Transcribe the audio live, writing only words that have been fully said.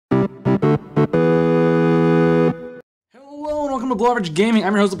welcome to Below Average Gaming.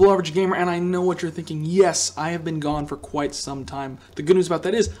 I'm your host, Below Average Gamer, and I know what you're thinking. Yes, I have been gone for quite some time. The good news about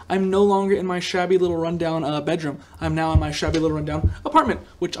that is I'm no longer in my shabby little rundown bedroom. I'm now in my shabby little rundown apartment,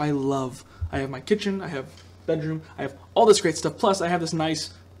 which I love. I have my kitchen, I have bedroom, I have all this great stuff. Plus, I have this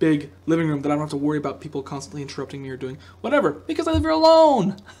nice, big living room that I don't have to worry about people constantly interrupting me or doing whatever, because I live here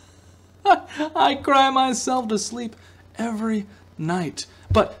alone. I cry myself to sleep every night.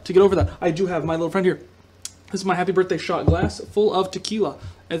 But to get over that, I do have my little friend here. This is my happy birthday shot glass full of tequila.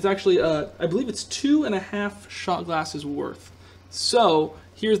 It's actually, I believe it's 2.5 shot glasses worth. So,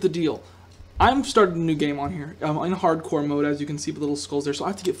 here's the deal. I'm starting a new game on here. I'm in hardcore mode, as you can see with little skulls there, so I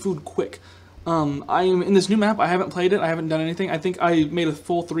have to get food quick. I'm in this new map. I haven't played it. I haven't done anything. I think I made a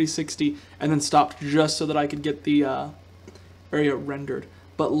full 360 and then stopped just so that I could get the area rendered.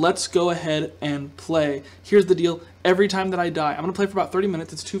 But let's go ahead and play. Here's the deal. Every time that I die, I'm going to play for about 30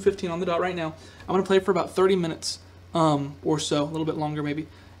 minutes. It's 2:15 on the dot right now. I'm going to play for about 30 minutes or so, a little bit longer maybe.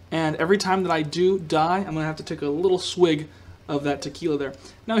 And every time that I do die, I'm going to have to take a little swig of that tequila there.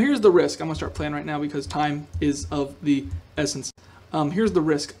 Now here's the risk. I'm going to start playing right now because time is of the essence. Here's the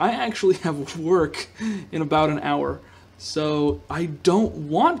risk. I actually have work in about an hour. So I don't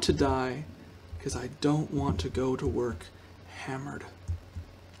want to die because I don't want to go to work hammered.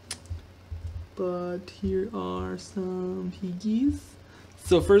 But here are some piggies.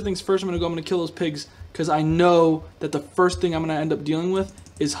 So first things first, I'm going to kill those pigs because I know that the first thing I'm going to end up dealing with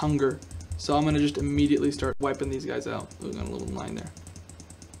is hunger. So I'm going to just immediately start wiping these guys out. We've got a little line there.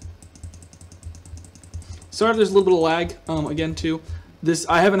 Sorry if there's a little bit of lag, again too.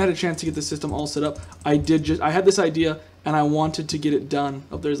 I haven't had a chance to get the system all set up. I had this idea and I wanted to get it done.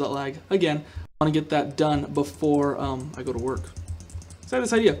 Oh, there's that lag. Again, I want to get that done before I go to work. So I had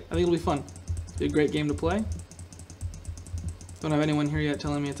this idea. I think it'll be fun. Be a great game to play. Don't have anyone here yet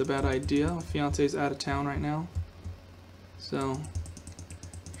telling me it's a bad idea. My fiance's out of town right now. So,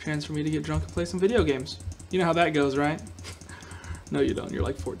 chance for me to get drunk and play some video games. You know how that goes, right? No, you don't. You're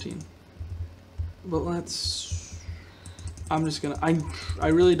like 14. But I'm just gonna, I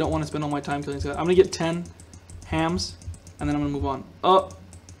really don't want to spend all my time killing this guy. I'm gonna get 10 hams, and then I'm gonna move on.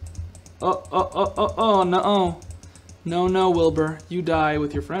 No. No, Wilbur. You die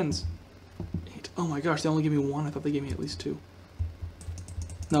with your friends. 8. Oh my gosh, they only give me 1. I thought they gave me at least 2.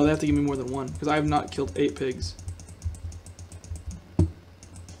 No, they have to give me more than 1, because I have not killed 8 pigs. Here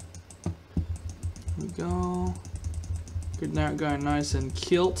we go. Good guy, nice and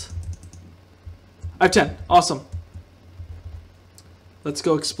kilt. I have 10. Awesome. Let's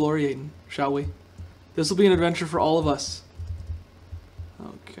go explorating, shall we? This will be an adventure for all of us.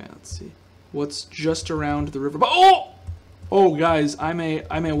 Okay, let's see. What's just around the river? Oh, guys, I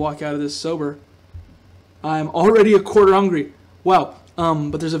may walk out of this sober. I'm already a quarter hungry. Wow.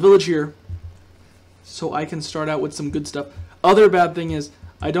 But there's a village here, so I can start out with some good stuff. Other bad thing is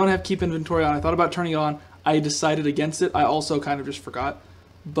I don't have keep inventory on. I thought about turning it on. I decided against it. I also kind of just forgot.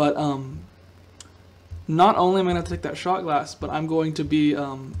 But not only am I going to have to take that shot glass, but I'm going to be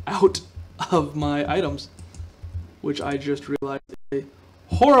out of my items, which I just realized is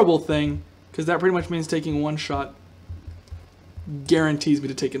a horrible thing, because that pretty much means taking one shot guarantees me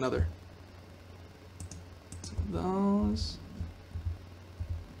to take another. Some of those.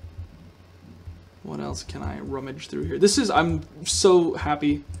 What else can I rummage through here? I'm so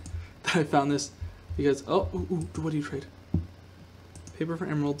happy that I found this, because, what do you trade? Paper for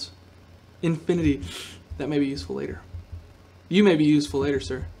emeralds. Infinity. That may be useful later. You may be useful later,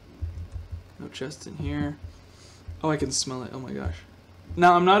 sir. No chests in here. Oh, I can smell it. Oh my gosh.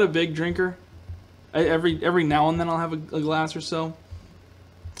 Now, I'm not a big drinker. Every now and then I'll have a glass or so. A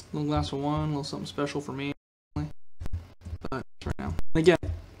little glass of wine, a little something special for me. But right now. And again,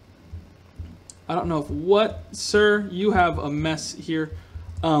 I don't know if sir, you have a mess here.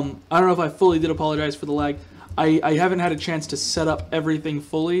 I don't know if I fully did apologize for the lag. I haven't had a chance to set up everything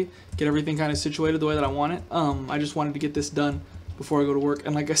fully, get everything kind of situated the way that I want it. I just wanted to get this done before I go to work.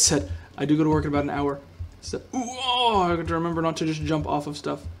 And like I said, I do go to work in about an hour. So, I have to remember not to just jump off of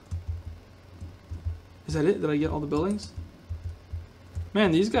stuff. Is that it? Did I get all the buildings?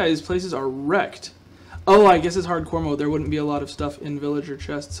 Man, these guys' places are wrecked. Oh, I guess it's hardcore mode. There wouldn't be a lot of stuff in villager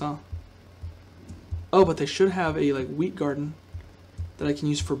chests, huh? Oh, but they should have a wheat garden that I can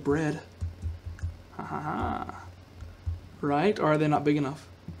use for bread. Ha ha ha. Right? Or are they not big enough?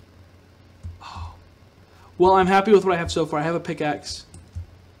 Oh. Well, I'm happy with what I have so far. I have a pickaxe.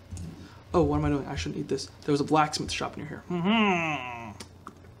 Oh, what am I doing? I shouldn't eat this. There was a blacksmith shop near here.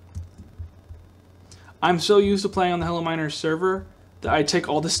 I'm so used to playing on the Hello Miners server that I take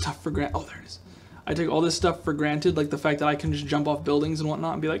all this stuff for granted. Oh, there it is. I take all this stuff for granted, like the fact that I can just jump off buildings and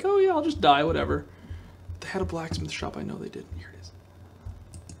whatnot and be like, oh yeah, I'll just die, whatever. They had a blacksmith shop. I know they did. Here it is.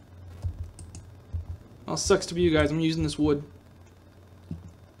 Well, sucks to be you guys. I'm using this wood.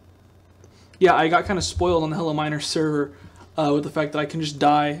 Yeah, I got kind of spoiled on the Hello Miner server with the fact that I can just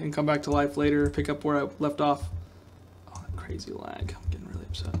die and come back to life later, pick up where I left off. Oh, that crazy lag. I'm getting really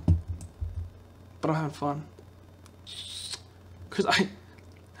upset. But I'm having fun. Because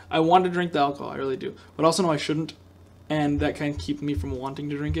I want to drink the alcohol, I really do. But also know I shouldn't. And that kind of keeps me from wanting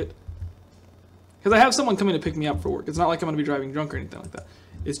to drink it. Because I have someone coming to pick me up for work. It's not like I'm going to be driving drunk or anything like that.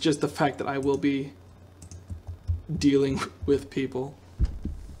 It's just the fact that I will be dealing with people.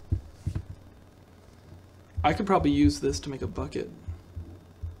 I could probably use this to make a bucket.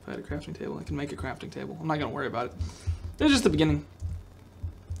 If I had a crafting table, I can make a crafting table. I'm not going to worry about it. It's just the beginning.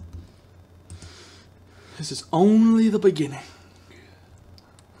 This is only the beginning.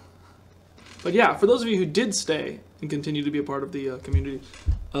 But yeah, for those of you who did stay and continue to be a part of the community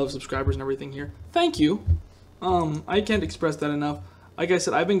of subscribers and everything here, thank you. I can't express that enough. Like I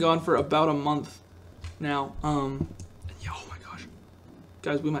said, I've been gone for about a month now. Yeah, oh my gosh.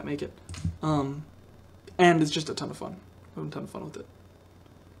 Guys, we might make it. And it's just a ton of fun. I'm having a ton of fun with it.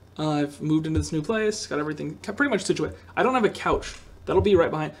 I've moved into this new place, got everything pretty much situated. I don't have a couch. That'll be right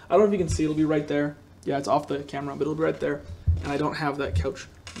behind. I don't know if you can see, it'll be right there. Yeah, it's off the camera, but it'll be right there. And I don't have that couch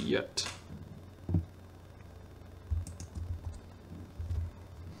yet.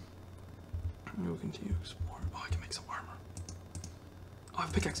 We'll continue to explore. Oh, I can make some armor. Oh, I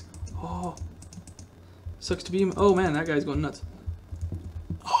have a pickaxe. Oh. Sucks to be him. Oh man, that guy's going nuts.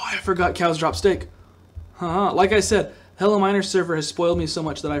 Oh, I forgot cows drop steak. Like I said, Hello Miner server has spoiled me so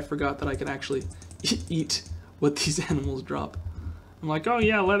much that I forgot that I can actually eat what these animals drop. I'm like, oh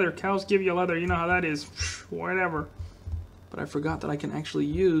yeah, leather. Cows give you leather. You know how that is. Whatever. But I forgot that I can actually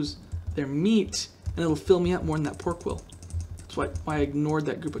use their meat, and it'll fill me up more than that pork will. That's why I ignored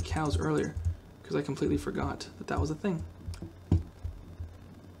that group of cows earlier, because I completely forgot that that was a thing.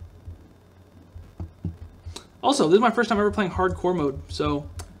 Also, this is my first time ever playing hardcore mode, so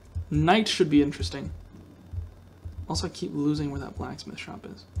night should be interesting. Also, I keep losing where that blacksmith shop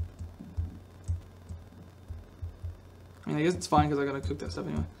is. I mean, I guess it's fine because I gotta cook that stuff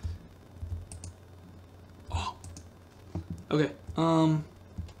anyway. Oh. Okay,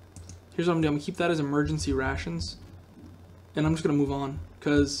 here's what I'm doing. I'm gonna keep that as emergency rations. And I'm just gonna move on,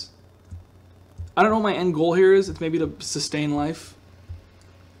 because I don't know what my end goal here is. It's maybe to sustain life.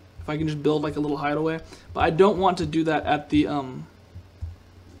 If I can just build like a little hideaway. But I don't want to do that at the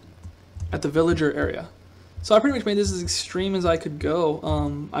villager area. So I pretty much made this as extreme as I could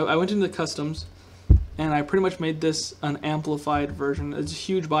go. I went into the customs, and I pretty much made this an amplified version. It's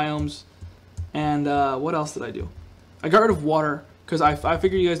huge biomes. And what else did I do? I got rid of water, because I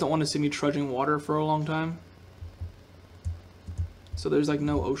figure you guys don't want to see me trudging water for a long time. So there's like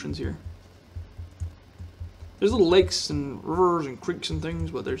no oceans here. There's little lakes and rivers and creeks and things,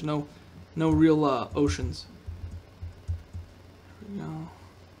 but there's no real oceans. There we go.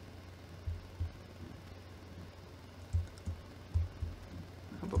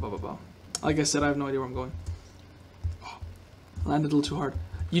 Like I said, I have no idea where I'm going. Oh, I landed a little too hard.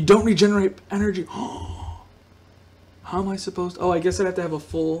 You don't regenerate energy. How am I supposed to? Oh, I guess I'd have to have a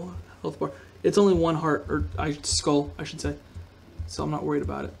full health bar. It's only one heart, or skull, I should say. So I'm not worried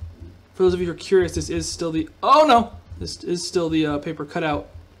about it. For those of you who are curious, this is still the... Oh, no! This is still the paper cutout.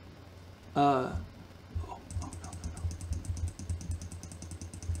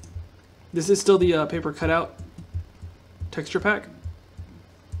 This is still the paper cutout texture pack.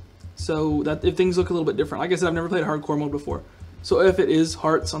 So that if things look a little bit different. Like I said, I've never played hardcore mode before. So if it is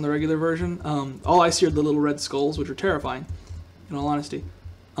hearts on the regular version, all I see are the little red skulls, which are terrifying, in all honesty.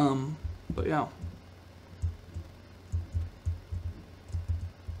 But yeah.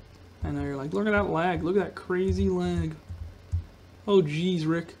 I know you're like, look at that lag. Look at that crazy lag. Oh, jeez,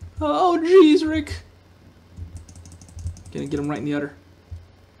 Rick. Oh, jeez, Rick. Gonna get him right in the udder.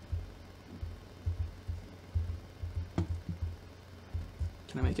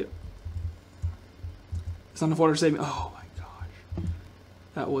 Can I make it? It's not enough water to save me. Oh my gosh.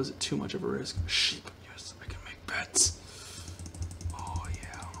 That was too much of a risk. Sheep. Yes, I can make beds. Oh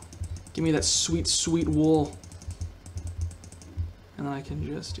yeah. Give me that sweet, sweet wool. And then I can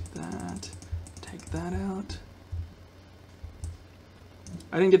just do that. Take that out.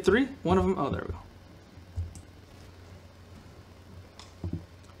 I didn't get 3? One of them. Oh, there we go.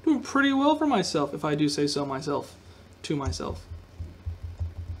 Doing pretty well for myself, if I do say so myself. To myself.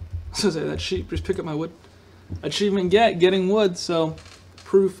 So say that sheep, just pick up my wood. Achievement getting wood, so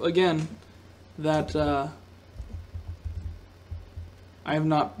proof again that I have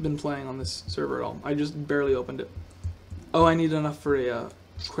not been playing on this server at all. I just barely opened it. Oh, I need enough for a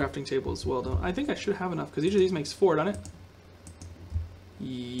crafting table as well, don't I? Think I should have enough, because each of these makes 4, doesn't it?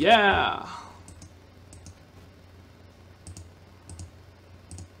 Yeah!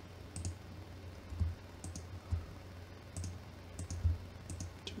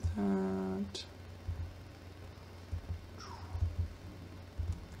 Do that.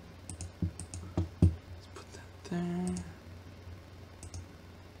 Let's put that there.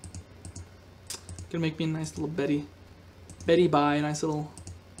 Gonna make me a nice little Betty bye, a nice little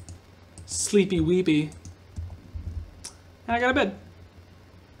sleepy weepy. And I got a bed.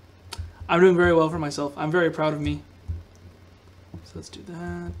 I'm doing very well for myself. I'm very proud of me. So let's do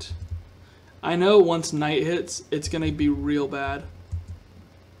that. I know once night hits, it's gonna be real bad.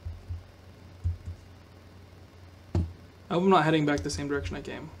 I hope I'm not heading back the same direction I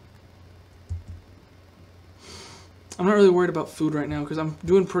came. I'm not really worried about food right now because I'm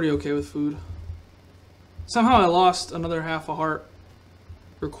doing pretty okay with food. Somehow I lost another half a heart,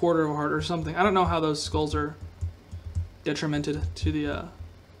 or quarter of a heart, or something. I don't know how those skulls are detrimented to the,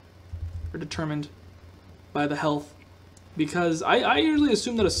 or determined by the health. Because I usually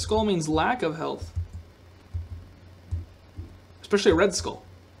assume that a skull means lack of health. Especially a red skull.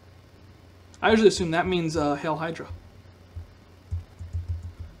 I usually assume that means Hail Hydra.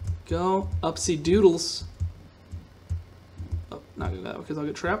 Go, upsy doodles. Oh, not gonna do that because I'll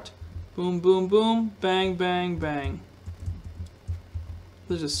get trapped. Boom, boom, boom, bang, bang, bang.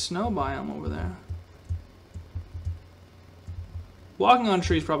 There's a snow biome over there. Walking on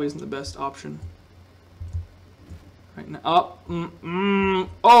trees probably isn't the best option. Right now. Oh,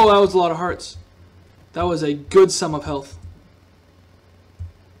 oh, that was a lot of hearts. That was a good sum of health.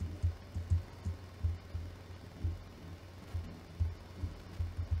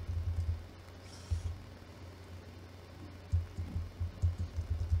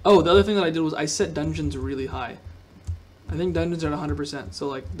 Oh, the other thing that I did was I set dungeons really high. I think dungeons are at 100%, so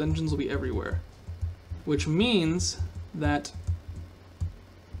like dungeons will be everywhere. Which means that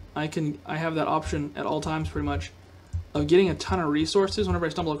I have that option at all times pretty much of getting a ton of resources whenever I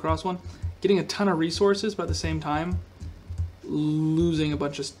stumble across one. Getting a ton of resources, but at the same time losing a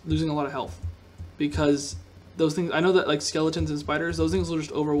lot of health. Because those things, I know that like skeletons and spiders, those things will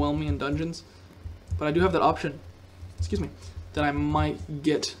just overwhelm me in dungeons. But I do have that option, excuse me, that I might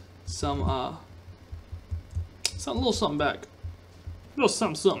get some little something back. Little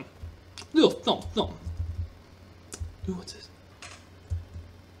something. Little something. Ooh, what's this?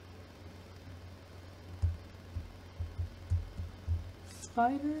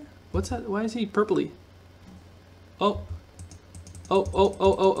 Spider? What's that? Why is he purpley? Oh. Oh, oh,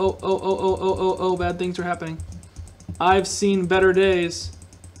 oh, oh, oh, oh, oh, oh, oh, oh, oh, bad things are happening. I've seen better days.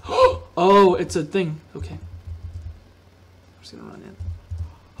 Oh, it's a thing. Okay. I'm just gonna run in.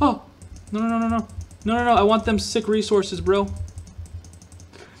 Oh! No, no, no, no, no. No, no, no, I want them sick resources, bro.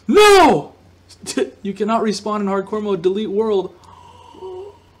 No! You cannot respawn in hardcore mode. Delete world.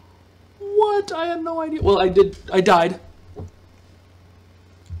 What? I had no idea. Well, I did. I died.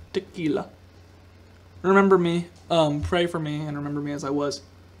 Tequila. Remember me. Pray for me and remember me as I was.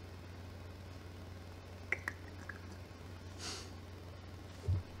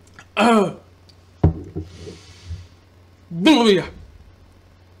 Booyah!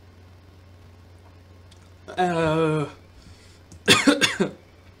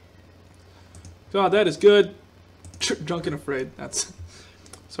 God, that is good. Drunk and afraid. That's.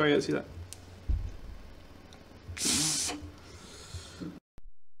 Sorry, I had to see that.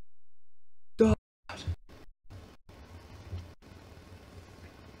 God.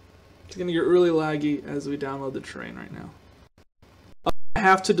 It's gonna get really laggy as we download the terrain right now. I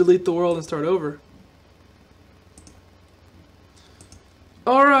have to delete the world and start over.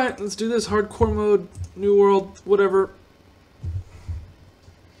 Alright, let's do this. Hardcore mode, new world, whatever.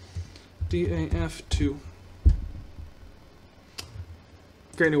 DAF2.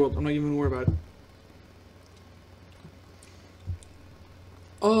 Great new world. I'm not even worried about it.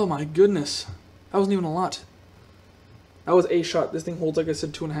 Oh my goodness. That wasn't even a lot. That was a shot. This thing holds, like I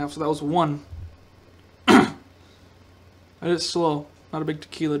said, 2.5, so that was 1. I did it slow. Not a big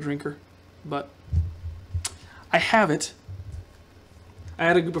tequila drinker, but I have it. I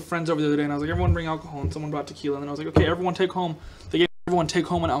had a group of friends over the other day, and I was like, everyone bring alcohol, and someone brought tequila, and then I was like, okay, everyone take home. They gave everyone take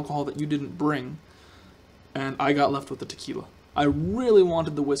home an alcohol that you didn't bring, and I got left with the tequila. I really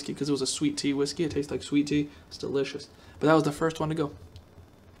wanted the whiskey because it was a sweet tea whiskey. It tastes like sweet tea. It's delicious. But that was the first one to go.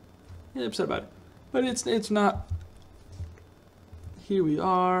 Yeah, upset about it, but it's not. Here we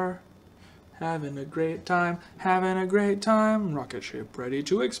are, having a great time, having a great time. Rocket ship ready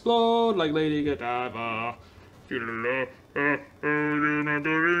to explode like Lady Godiva.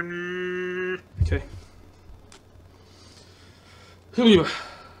 Okay.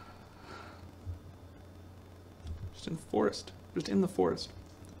 in the forest. Just in the forest.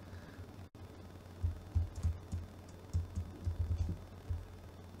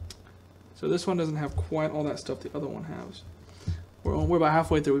 So this one doesn't have quite all that stuff the other one has. We're about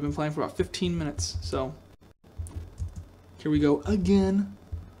halfway through. We've been playing for about 15 minutes. So here we go again.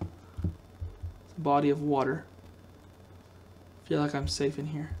 Body of water. Feel like I'm safe in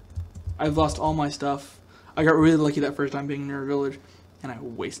here. I've lost all my stuff. I got really lucky that first time being near a village, and I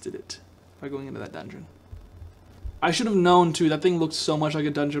wasted it by going into that dungeon. I should have known too. That thing looked so much like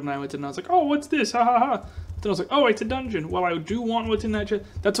a dungeon when I went in. And I was like, "Oh, what's this? Ha ha ha!" Then I was like, "Oh, it's a dungeon." Well, I do want what's in that chest.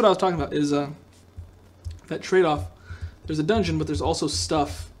 That's what I was talking about. Is that trade-off? There's a dungeon, but there's also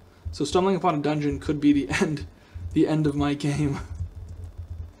stuff. So stumbling upon a dungeon could be the end of my game.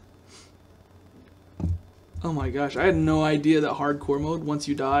 Oh my gosh, I had no idea that hardcore mode, once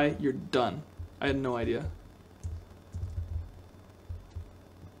you die, you're done. I had no idea.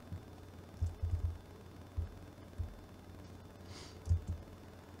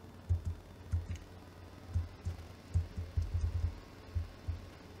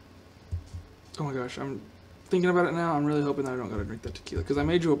 Oh my gosh, I'm thinking about it now. I'm really hoping that I don't gotta drink that tequila, because I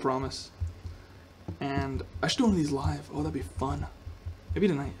made you a promise. And I should do one of these live. Oh, that'd be fun. Maybe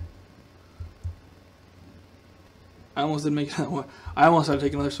tonight. I almost didn't make it that way. I almost had to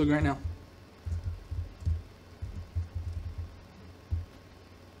take another swig right now.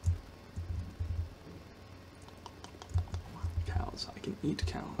 Cows. I can eat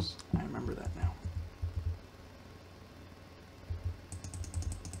cows. I remember that now.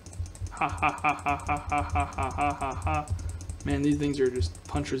 Ha ha ha ha ha ha ha ha ha ha ha. Man, these things are just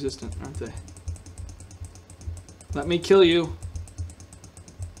punch resistant, aren't they? Let me kill you.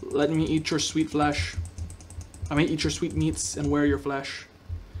 Let me eat your sweet flesh. I may eat your sweet meats and wear your flesh.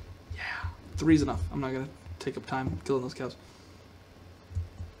 Yeah, 3's enough. I'm not gonna take up time killing those cows.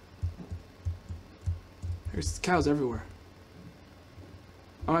 There's cows everywhere.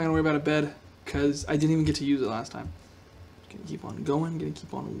 I'm not gonna worry about a bed because I didn't even get to use it last time. Gonna keep on going, gonna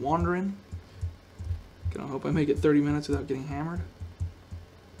keep on wandering. Gonna hope I make it 30 minutes without getting hammered.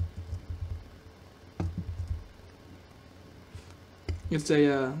 It's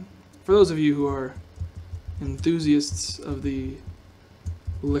a, for those of you who are enthusiasts of the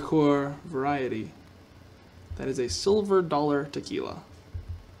liqueur variety, that is a silver dollar tequila,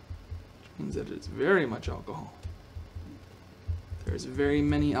 which means that it's very much alcohol. There's very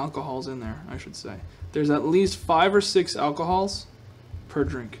many alcohols in there, I should say. There's at least 5 or 6 alcohols per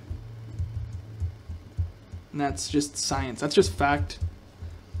drink. And that's just science. That's just fact.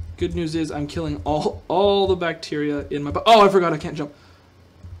 Good news is I'm killing all the bacteria in my body. Oh, I forgot I can't jump.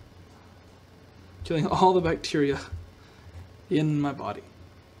 Killing all the bacteria in my body.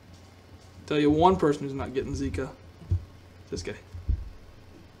 Tell you one person who's not getting Zika. Just kidding.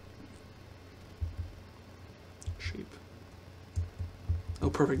 Sheep. Oh,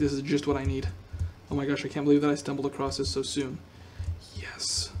 perfect. This is just what I need. Oh my gosh, I can't believe that I stumbled across this so soon.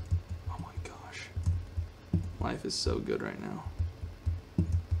 Yes. Oh my gosh. Life is so good right now.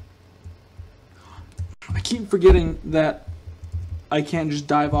 I keep forgetting that I can't just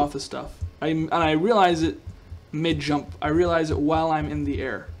dive off of stuff. And I realize it mid-jump. I realize it while I'm in the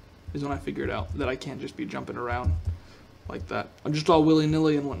air is when I figured out that I can't just be jumping around like that. I'm just all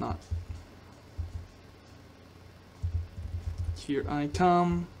willy-nilly and whatnot. Here I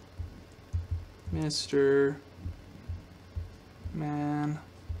come, Mr. Man.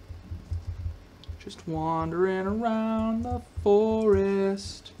 Just wandering around the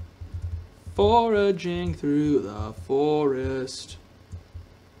forest, foraging through the forest.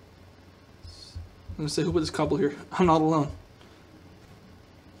 I'm gonna say, who put this couple here? I'm not alone.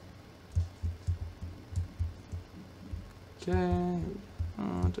 Okay.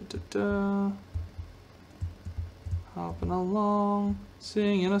 Hopping along,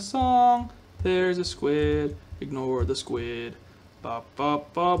 singing a song. There's a squid. Ignore the squid. Bop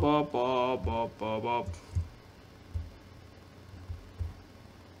bop bop bop bop bop bop bop.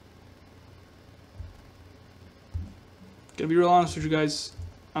 Gonna be real honest with you guys.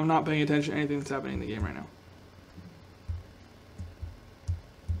 I'm not paying attention to anything that's happening in the game right now.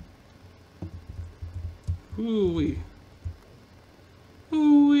 Ooh-wee.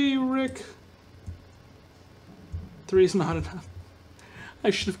 Ooh-wee, Rick. 3's not enough. I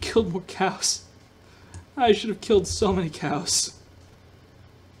should have killed more cows. I should have killed so many cows.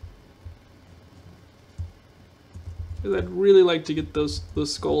 Because I'd really like to get those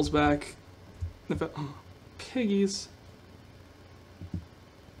skulls back. And if oh, piggies.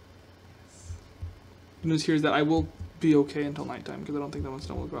 Good news here is that I will be okay until nighttime because I don't think that one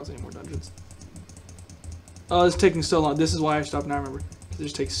stumble across any more dungeons. Oh, it's taking so long. This is why I stopped now, remember. It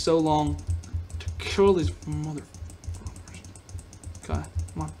just takes so long to kill these mother guy.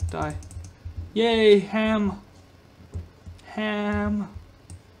 Come on, die. Yay, ham. Ham.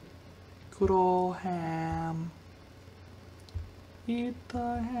 Good ol' ham. Eat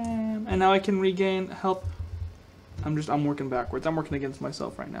the ham. And now I can regain health. I'm working backwards. I'm working against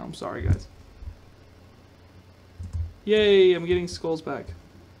myself right now. I'm sorry, guys. Yay, I'm getting skulls back.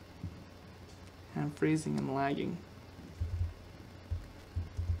 And I'm freezing and lagging.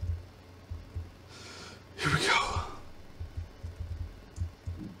 Here we go.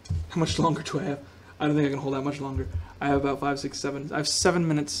 How much longer do I have? I don't think I can hold that much longer. I have about 5, 6, 7. I have 7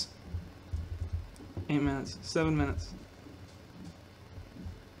 minutes. 8 minutes. 7 minutes.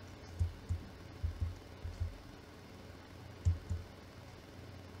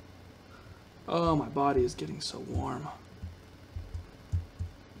 Oh, my body is getting so warm.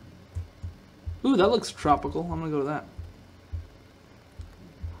 Ooh, that looks tropical. I'm gonna go to that.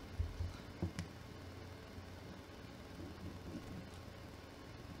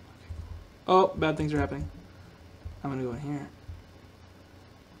 Oh, bad things are happening. I'm gonna go in here.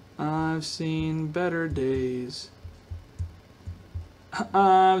 I've seen better days.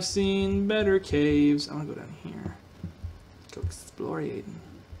 I've seen better caves. I'm gonna go down here. Go exploring.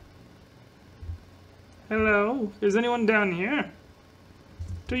 Hello, is anyone down here?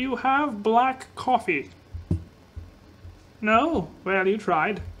 Do you have black coffee? No? Well, you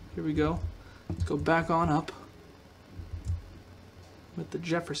tried. Here we go. Let's go back on up. With the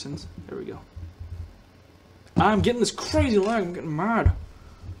Jeffersons. There we go. I'm getting this crazy lag. I'm getting mad.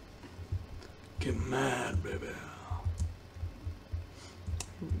 Get mad, baby.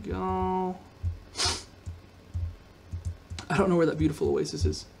 Here we go. I don't know where that beautiful oasis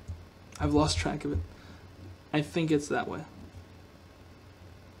is. I've lost track of it. I think it's that way.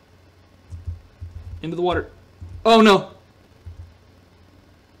 Into the water. Oh no!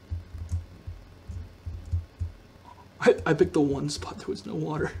 I picked the one spot there was no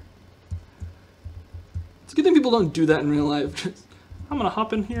water. It's a good thing people don't do that in real life. I'm gonna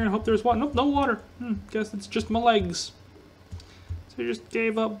hop in here and hope there's water. Nope, no water. Guess it's just my legs. So I just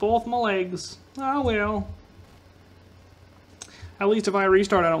gave up both my legs. Oh well. At least if I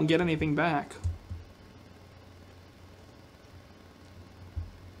restart I don't get anything back.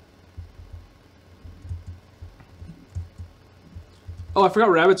 Oh, I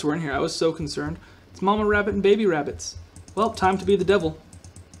forgot rabbits were in here. I was so concerned. It's mama rabbit and baby rabbits. Well, time to be the devil.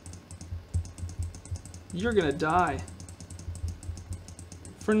 You're gonna die.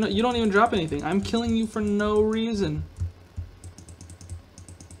 For no, you don't even drop anything. I'm killing you for no reason.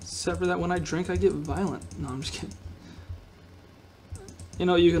 Except for that when I drink, I get violent. No, I'm just kidding. You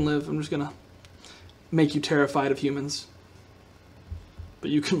know, you can live. I'm just gonna make you terrified of humans.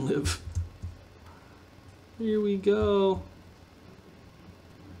 But you can live. Here we go.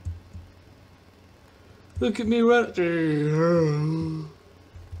 Look at me running.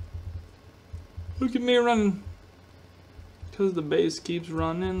 Look at me running. Because the base keeps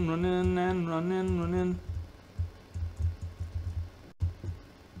running, running, and running, running.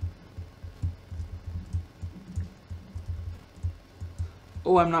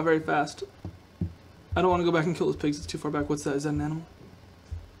 Oh, I'm not very fast. I don't want to go back and kill those pigs. It's too far back. What's that? Is that an animal?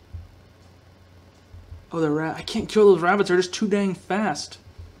 Oh, they're rat. I can't kill those rabbits. They're just too dang fast.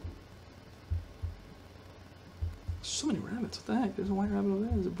 So many rabbits. What the heck? There's a white rabbit over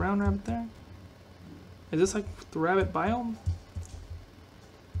there. There's a brown rabbit there. Is this like the rabbit biome?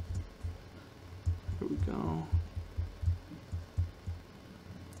 Here we go.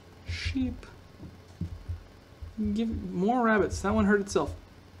 Sheep. Give more rabbits. That one hurt itself.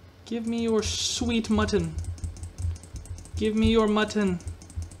 Give me your sweet mutton. Give me your mutton.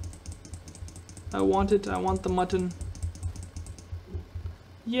 I want it. I want the mutton.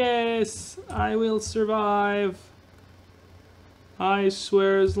 Yes, I will survive. I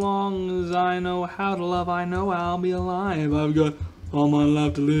swear as long as I know how to love, I know I'll be alive. I've got all my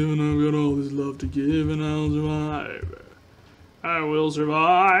life to live and I've got all this love to give and I'll survive. I will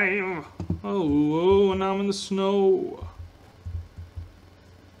survive. Oh, and I'm in the snow.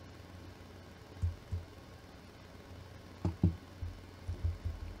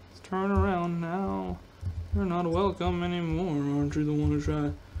 Let's turn around now. You're not welcome anymore. Aren't you the one who tried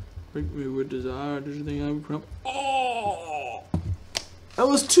to break me with desire? Did you think I would come? Oh! That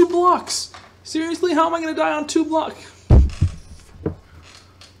was 2 blocks! Seriously? How am I gonna die on 2 blocks?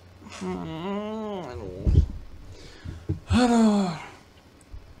 I don't.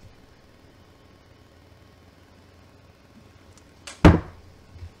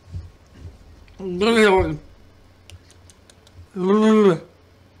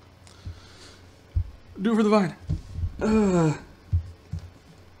 Do it for the vine. I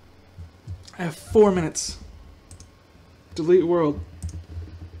have 4 minutes. Delete world.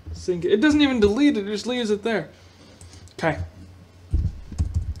 Sync it. It doesn't even delete it. It just leaves it there. Okay.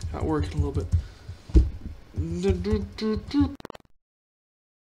 Got working a little bit. And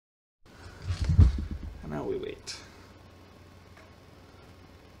now we wait.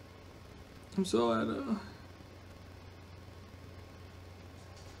 I'm so at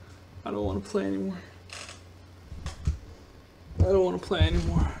I don't want to play anymore. I don't want to play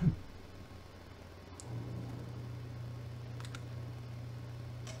anymore.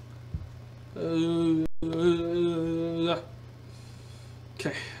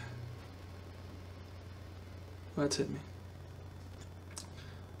 Okay. That's hit me.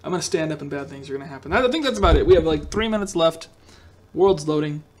 I'm gonna stand up and bad things are gonna happen. I think that's about it. We have like 3 minutes left. World's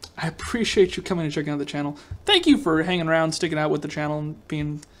loading. I appreciate you coming and checking out the channel. Thank you for hanging around, sticking out with the channel, and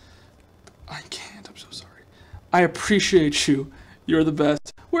being... I can't. I'm so sorry. I appreciate you. You're the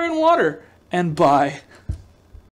best. We're in water. And bye.